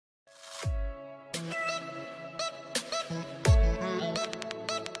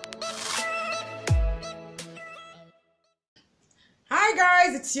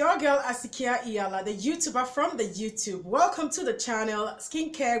guys, it's your girl Asikia Iyala, the YouTuber from the YouTube. Welcome to the channel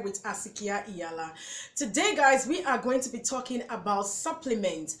Skincare with Asikia Iyala. Today guys, we are going to be talking about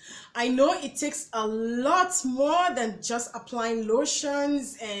supplements. I know it takes a lot more than just applying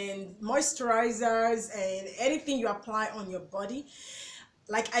lotions and moisturizers and anything you apply on your body.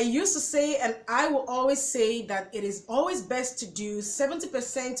 Like I used to say, and I will always say, that it is always best to do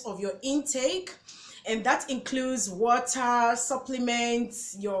 70% of your intake, and that includes water,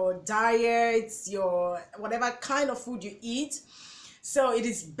 supplements, your diet, your whatever kind of food you eat. So it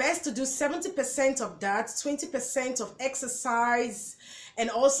is best to do 70% of that, 20% of exercise,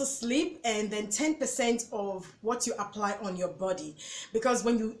 and also sleep, and then 10% of what you apply on your body. Because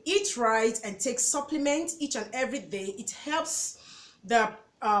when you eat right and take supplements each and every day, it helps the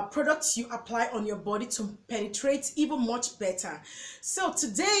products you apply on your body to penetrate even much better. So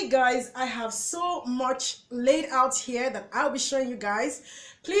today guys, I have so much laid out here that I'll be showing you guys.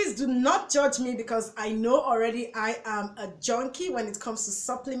 Please do not judge me, because I know already I am a junkie when it comes to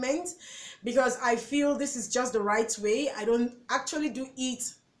supplements, because I feel this is just the right way. I don't actually do eat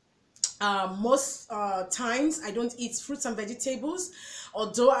most times I don't eat fruits and vegetables,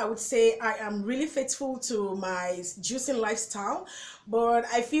 although I would say I am really faithful to my juicing lifestyle. But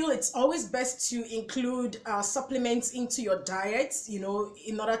I feel it's always best to include supplements into your diet, you know,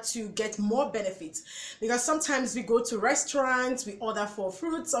 in order to get more benefits. Because sometimes we go to restaurants, we order for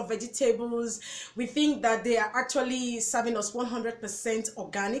fruits or vegetables, we think that they are actually serving us 100%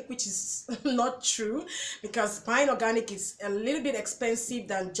 organic, which is not true, because buying organic is a little bit expensive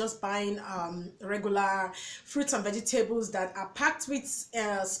than just buying regular fruits and vegetables that are packed with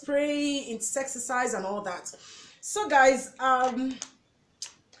spray, insecticides and all that. So guys,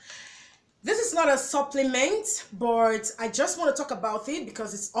 this is not a supplement, but I just want to talk about it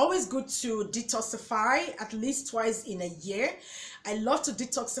because it's always good to detoxify at least twice in a year. I love to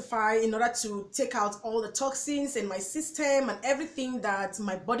detoxify in order to take out all the toxins in my system and everything that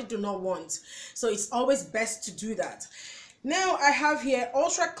my body do not want. So it's always best to do that. Now I have here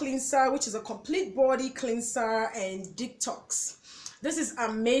Ultra Cleanser, which is a complete body cleanser and detox. This is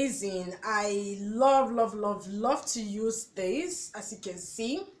amazing. I love to use this, as you can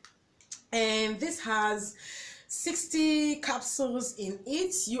see. And this has 60 capsules in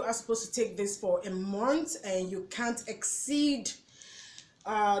it. You are supposed to take this for a month, and you can't exceed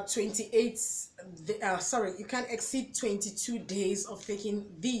you can't exceed 22 days of taking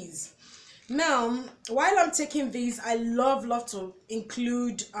these. Now, while I'm taking these, I love to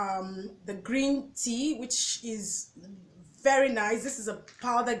include the green tea, which is very nice. This is a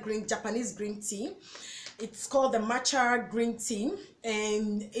powder green, Japanese green tea. It's called the matcha green tea,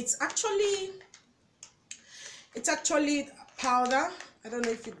 and it's actually powder. I don't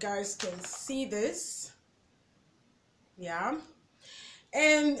know if you guys can see this. Yeah.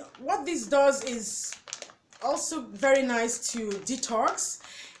 And what this does is also very nice to detox.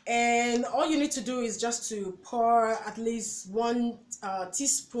 And all you need to do is just to pour at least 1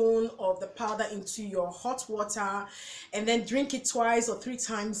 teaspoon of the powder into your hot water, and then drink it 2 or 3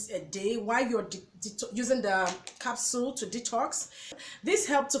 times a day while you're using the capsule to detox. This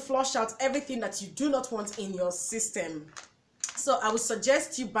helps to flush out everything that you do not want in your system. So I would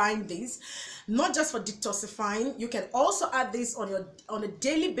suggest you buying this, not just for detoxifying. You can also add this on a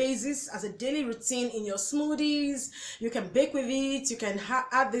daily basis as a daily routine in your smoothies. You can bake with it. You can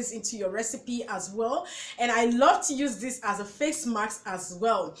add this into your recipe as well. And I love to use this as a face mask as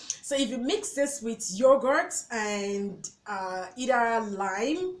well. So if you mix this with yogurt and either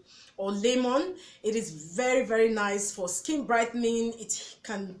lime or lemon, it is very nice for skin brightening. It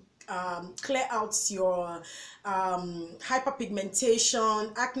can clear out your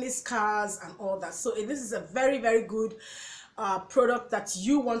hyperpigmentation, acne scars and all that. So this is a very good product that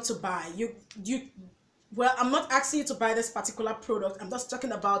you want to buy. Well, I'm not asking you to buy this particular product. I'm just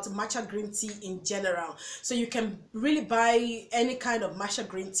talking about matcha green tea in general. So you can really buy any kind of matcha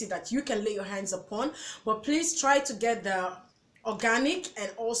green tea that you can lay your hands upon, but please try to get the organic,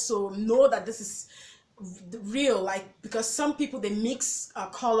 and also know that this is real, because some people, they mix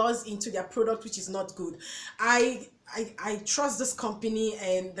colors into their product, which is not good. I trust this company,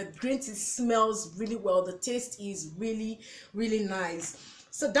 and the green tea smells really well. The taste is really nice.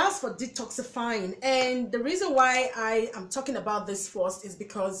 So that's for detoxifying. And the reason why I am talking about this first is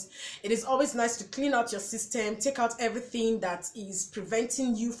because it is always nice to clean out your system, take out everything that is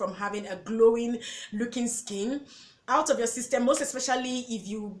preventing you from having a glowing looking skin out of your system, most especially if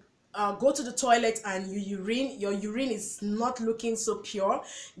you go to the toilet and your urine is not looking so pure,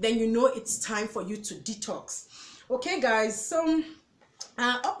 then you know it's time for you to detox. Okay guys, so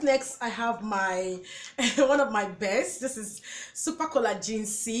Up next, I have my one of my best. This is Super Collagen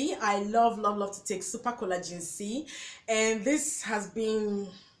C. I love to take Super Collagen C, and this has been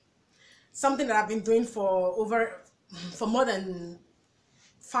something that I've been doing for more than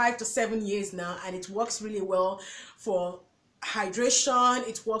 5 to 7 years now, and it works really well for hydration.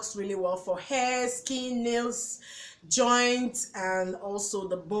 It works really well for hair, skin, nails, joints, and also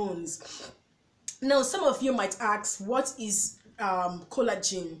the bones. Now, some of you might ask, what is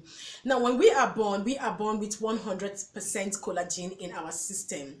collagen? Now, when we are born with 100% collagen in our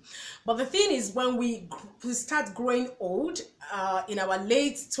system. But the thing is, when we start growing old, in our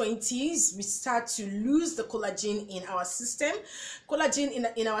late 20s, we start to lose the collagen in our system. Collagen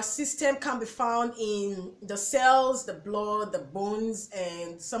in our system can be found in the cells, the blood, the bones,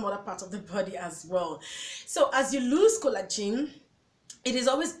 and some other parts of the body as well. So as you lose collagen, it is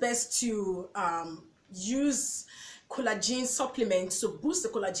always best to use collagen supplements to boost the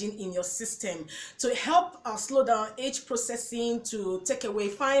collagen in your system, to help slow down age processing, to take away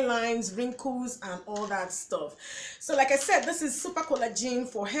fine lines, wrinkles, and all that stuff. So like I said, this is Super Collagen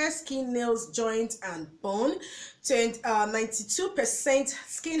for hair, skin, nails, joints, and bone. 92%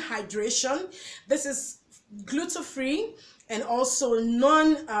 skin hydration. This is gluten-free and also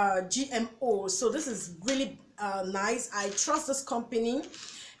non-GMO. So this is really nice. I trust this company.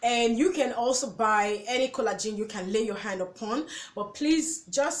 And you can also buy any collagen you can lay your hand upon, but please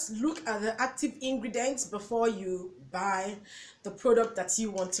just look at the active ingredients before you buy the product that you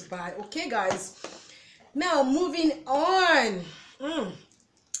want to buy. Okay, guys, now moving on.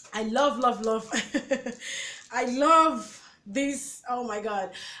 I love I love this. Oh my god,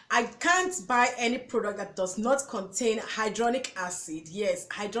 I can't buy any product that does not contain hyaluronic acid. Yes,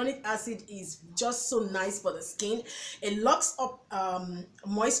 hyaluronic acid is just so nice for the skin. It locks up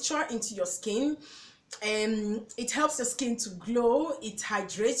moisture into your skin, and it helps your skin to glow. It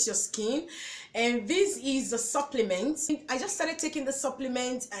hydrates your skin, and this is a supplement. I just started taking the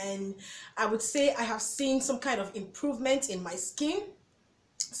supplement, and I would say I have seen some kind of improvement in my skin.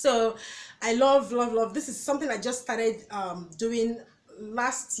 So I love this is something I just started doing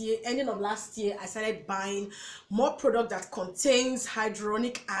last year. Ending of last year, I started buying more product that contains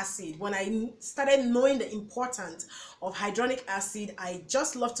hyaluronic acid. When I started knowing the importance of hyaluronic acid, I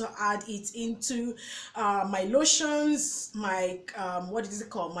just love to add it into my lotions, my what is it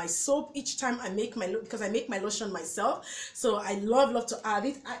called, my soap, each time I make my, because I make my lotion myself. So I love to add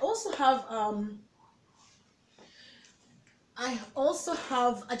it. I also have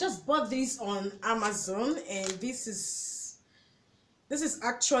I just bought this on Amazon, and this is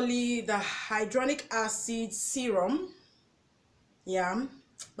actually the hyaluronic acid serum. Yeah,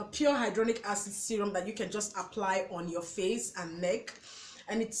 the pure hyaluronic acid serum that you can just apply on your face and neck,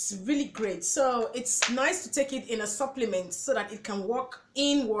 and it's really great. So it's nice to take it in a supplement so that it can work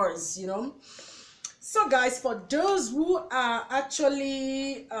inwards, you know. So guys, for those who are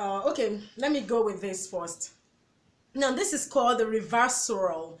actually okay, let me go with this first. Now, this is called the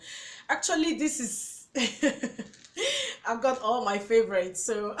Resveratrol. Actually, this is I've got all my favorites,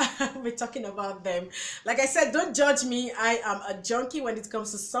 so I'll be talking about them. Like I said, don't judge me. I am a junkie when it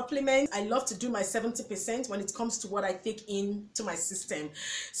comes to supplements. I love to do my 70% when it comes to what I take into my system.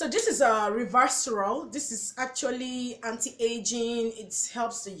 So this is a Resveratrol. This is actually anti-aging. It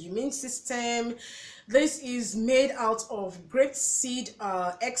helps the immune system. This is made out of grapeseed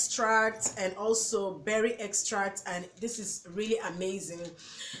extract and also berry extract, and this is really amazing.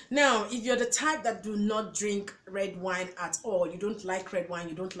 Now, if you're the type that do not drink red wine at all, you don't like red wine,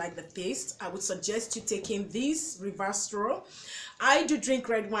 you don't like the taste, I would suggest you taking this Resveratrol. I do drink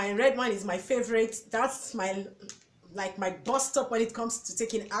red wine. Red wine is my favorite. That's my bust up when it comes to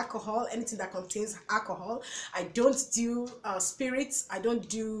taking alcohol, anything that contains alcohol. I don't do spirits. I don't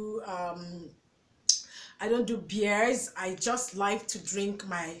do beers. I just like to drink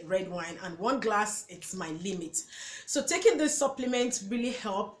my red wine, and 1 glass, it's my limit. So taking this supplement really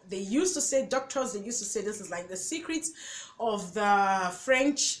help. They used to say, doctors, they used to say this is like the secret of the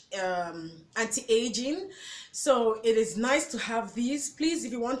French anti-aging. So it is nice to have these. Please,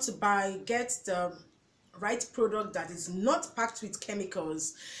 if you want to buy, get the right product that is not packed with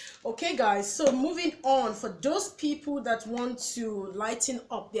chemicals. Okay guys, so moving on, for those people that want to lighten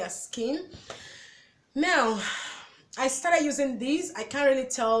up their skin. Now, I started using these. I can't really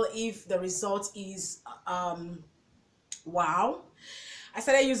tell if the result is wow. I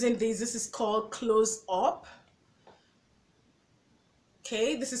started using these. This is called Close Up.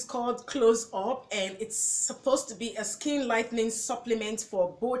 Okay, this is called Close Up, and it's supposed to be a skin lightening supplement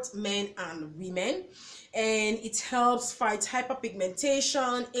for both men and women, and it helps fight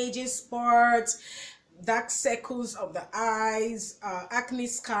hyperpigmentation, aging spots, dark circles of the eyes, acne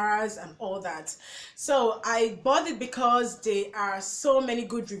scars and all that. So I bought it because there are so many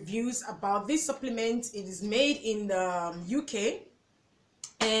good reviews about this supplement. It is made in the UK,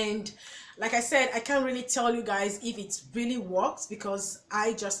 and like I said, I can't really tell you guys if it really works because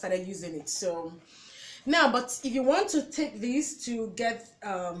I just started using it. So now, but if you want to take this to get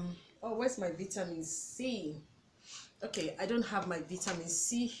oh, where's my vitamin C? Okay, I don't have my vitamin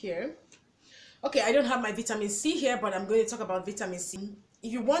C here. Okay, I don't have my vitamin C here, but I'm going to talk about vitamin C.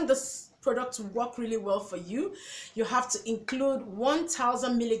 If you want this product to work really well for you, you have to include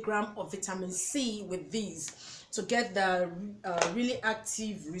 1000 milligrams of vitamin C with these to get the really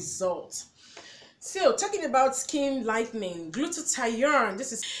active result. So talking about skin lightening, glutathione.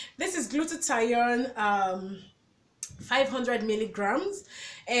 This is glutathione, 500 milligrams,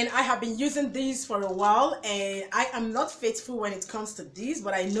 and I have been using these for a while, and I am not faithful when it comes to these,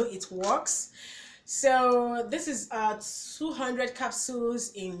 but I know it works. So this is 200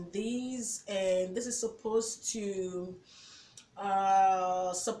 capsules in these, and this is supposed to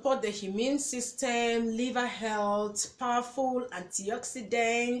support the immune system, liver health, powerful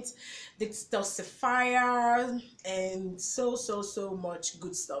antioxidant, detoxifier, and so much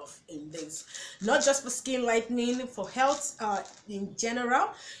good stuff in this. Not just for skin lightening, for health in general,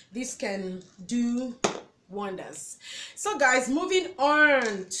 this can do wonders. So guys, moving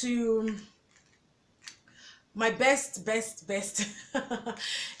on to my best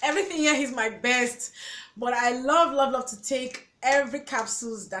everything here is my best, but I love to take every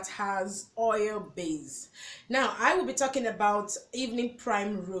capsules that has oil base. Now I will be talking about evening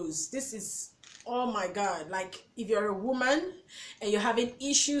primrose. This is, oh my god, like if you're a woman and you're having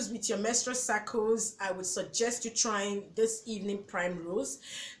issues with your menstrual cycles, I would suggest you trying this evening primrose.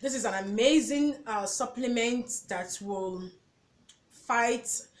 This is an amazing supplement that will fight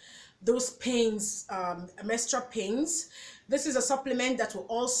those pains, menstrual pains. This is a supplement that will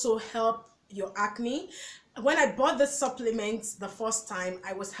also help your acne. When I bought this supplement the first time,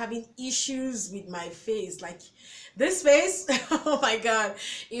 I was having issues with my face, like this face. Oh my god,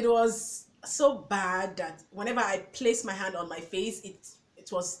 it was so bad that whenever I placed my hand on my face,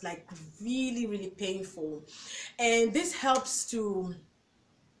 it was like really painful. And this helps to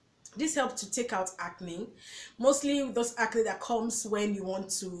take out acne, mostly those acne that comes when you want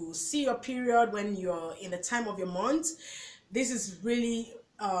to see your period, when you're in the time of your month. This is really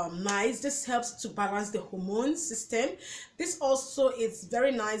nice. This helps to balance the hormone system. This also is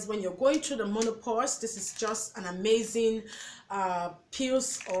very nice when you're going through the menopause. This is just an amazing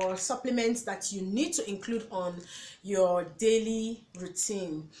pills or supplements that you need to include on your daily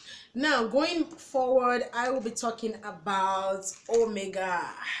routine. Now going forward, I will be talking about omega.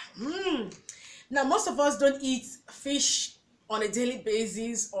 Now most of us don't eat fish on a daily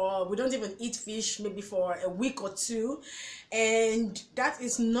basis, or we don't even eat fish maybe for a week or two, and that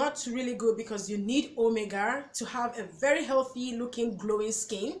is not really good because you need omega to have a very healthy looking glowing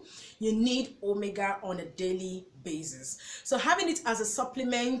skin. You need omega on a daily basis. So having it as a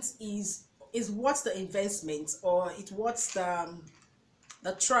supplement is what's the investment, or it's what's the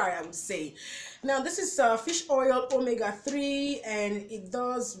try, I would say. Now this is fish oil omega-3, and it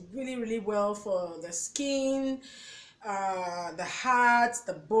does really well for the skin, the heart,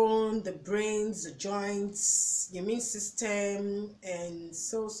 the bone, the brains, the joints, the immune system, and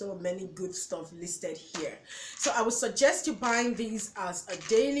so many good stuff listed here. So I would suggest you buying these as a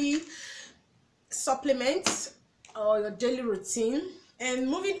daily supplement or your daily routine. And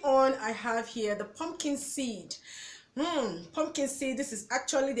moving on, I have here the pumpkin seed. Pumpkin seed, this is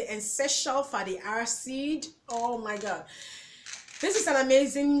actually the essential fatty acid. Oh my god, this is an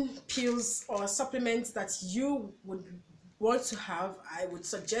amazing pills or supplements that you would want to have. I would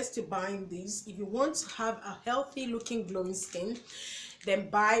suggest you buying these. If you want to have a healthy looking glowing skin, then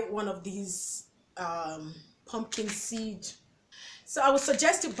buy one of these pumpkin seed. So I would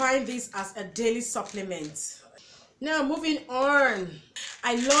suggest you buying these as a daily supplement. Now moving on,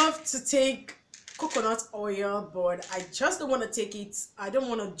 I love to take coconut oil, but I just don't want to take it. I don't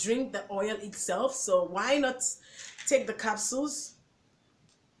want to drink the oil itself, so why not take the capsules?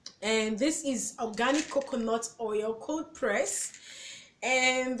 And this is organic coconut oil cold press,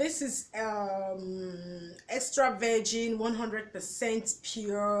 and this is extra virgin, 100%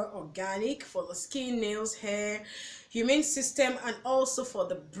 pure organic for the skin, nails, hair, immune system, and also for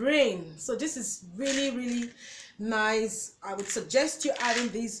the brain. So this is really nice. I would suggest you adding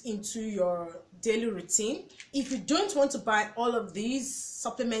these into your daily routine. If you don't want to buy all of these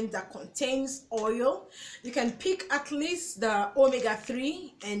supplements that contains oil, you can pick at least the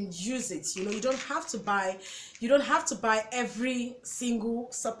omega-3 and use it. You know, you don't have to buy every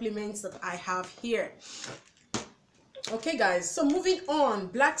single supplement that I have here. Okay guys, so moving on,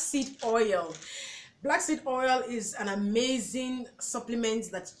 black seed oil. Black seed oil is an amazing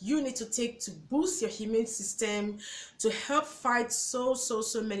supplement that you need to take to boost your immune system, to help fight so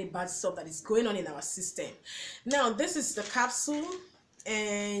many bad stuff that is going on in our system. Now this is the capsule,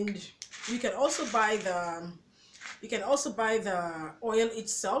 and you can also buy the oil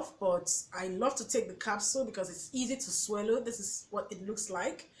itself, but I love to take the capsule because it's easy to swallow. This is what it looks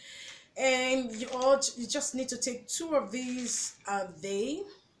like, and you just need to take 2 of these a day.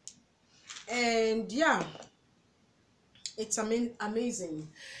 And yeah, it's amazing.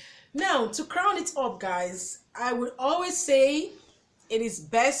 Now, to crown it up guys, I would always say it is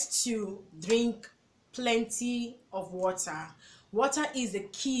best to drink plenty of water. Water is the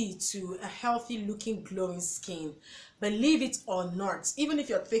key to a healthy looking glowing skin. Believe it or not, even if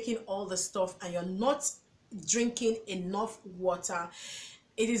you're taking all the stuff and you're not drinking enough water,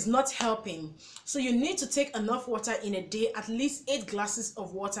 it is not helping. So you need to take enough water in a day, at least 8 glasses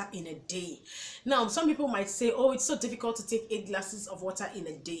of water in a day. Now some people might say, oh, it's so difficult to take 8 glasses of water in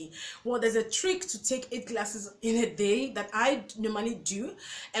a day. Well, there's a trick to take 8 glasses in a day that I normally do.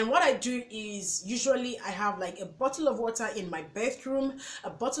 And what I do is, usually I have like a bottle of water in my bathroom, a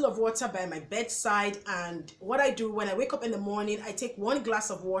bottle of water by my bedside, and what I do when I wake up in the morning, I take 1 glass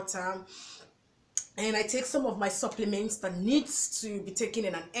of water, and I take some of my supplements that needs to be taken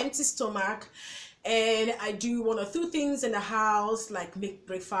in an empty stomach, and I do 1 or 2 things in the house, like make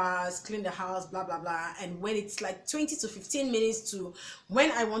breakfast, clean the house, blah blah blah. And when it's like 20 to 15 minutes to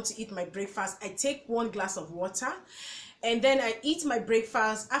when I want to eat my breakfast, I take 1 glass of water, and then I eat my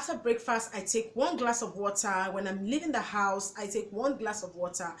breakfast. After breakfast, I take 1 glass of water. When I'm leaving the house, I take 1 glass of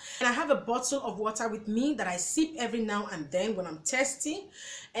water, and I have a bottle of water with me that I sip every now and then when I'm thirsty.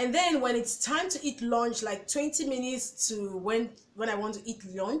 And then when it's time to eat lunch, like 20 minutes to when I want to eat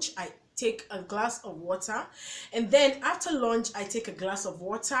lunch, I take a glass of water. And then after lunch, I take a glass of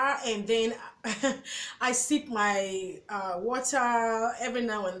water, and then I sip my water every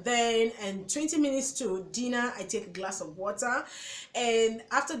now and then. And 20 minutes to dinner, I take a glass of water, and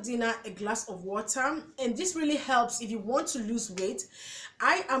after dinner, a glass of water. And this really helps if you want to lose weight.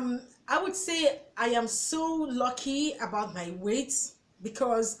 I would say I am so lucky about my weight,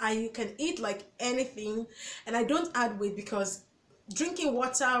 because I can eat like anything and I don't add weight, because drinking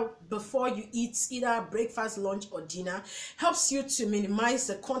water before you eat either breakfast, lunch or dinner helps you to minimize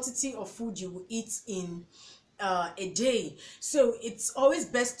the quantity of food you will eat in a day. So it's always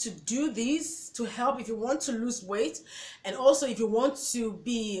best to do this to help if you want to lose weight, and also if you want to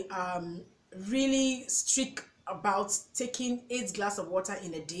be really strict about taking 8 glasses of water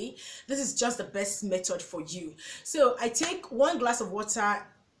in a day. This is just the best method for you. So I take 1 glass of water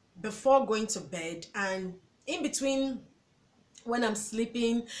before going to bed, and in between when I'm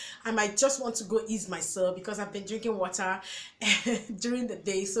sleeping, I might just want to go ease myself because I've been drinking water during the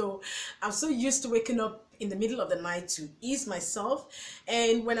day. So I'm so used to waking up in the middle of the night to ease myself.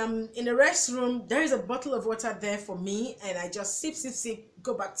 And when I'm in the restroom, there is a bottle of water there for me, and I just sip,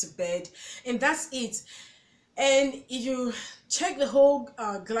 go back to bed, and that's it. And if you check the whole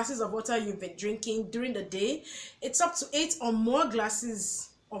glasses of water you've been drinking during the day, it's up to 8 or more glasses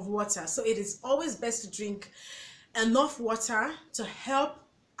of water. So it is always best to drink enough water to help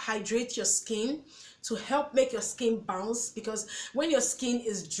hydrate your skin, to help make your skin bounce, because when your skin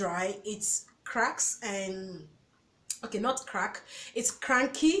is dry, it cracks and okay, not crack, it's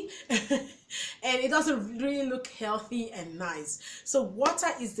cranky and it doesn't really look healthy and nice. So water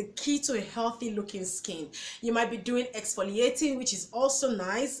is the key to a healthy looking skin. You might be doing exfoliating, which is also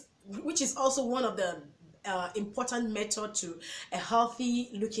nice, which is also one of the important method to a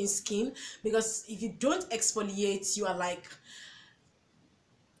healthy looking skin, because if you don't exfoliate, you are like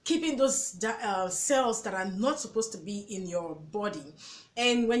keeping those cells that are not supposed to be in your body.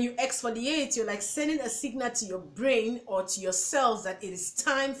 And when you exfoliate, you're like sending a signal to your brain or to your cells that it is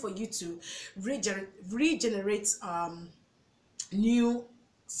time for you to regenerate new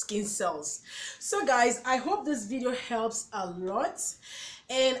skin cells. So guys, I hope this video helps a lot,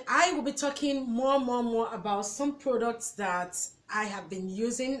 and I will be talking more about some products that I have been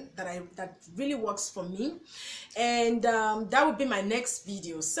using that really works for me, and that would be my next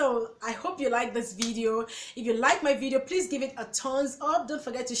video. So I hope you like this video. If you like my video, please give it a thumbs up. Don't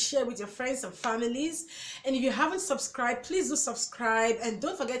forget to share with your friends and families, and if you haven't subscribed, please do subscribe, and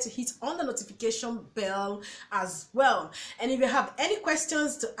don't forget to hit on the notification bell as well. And if you have any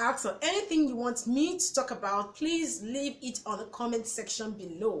questions to ask or anything you want me to talk about, please leave it on the comment section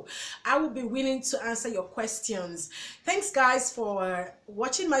below. I will be willing to answer your questions. Thanks guys for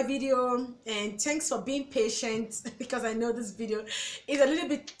watching my video, and thanks for being patient because I know this video is a little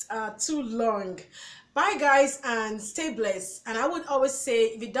bit too long. Bye guys, and stay blessed. And I would always say,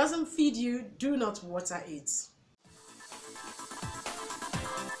 if it doesn't feed you, do not water it.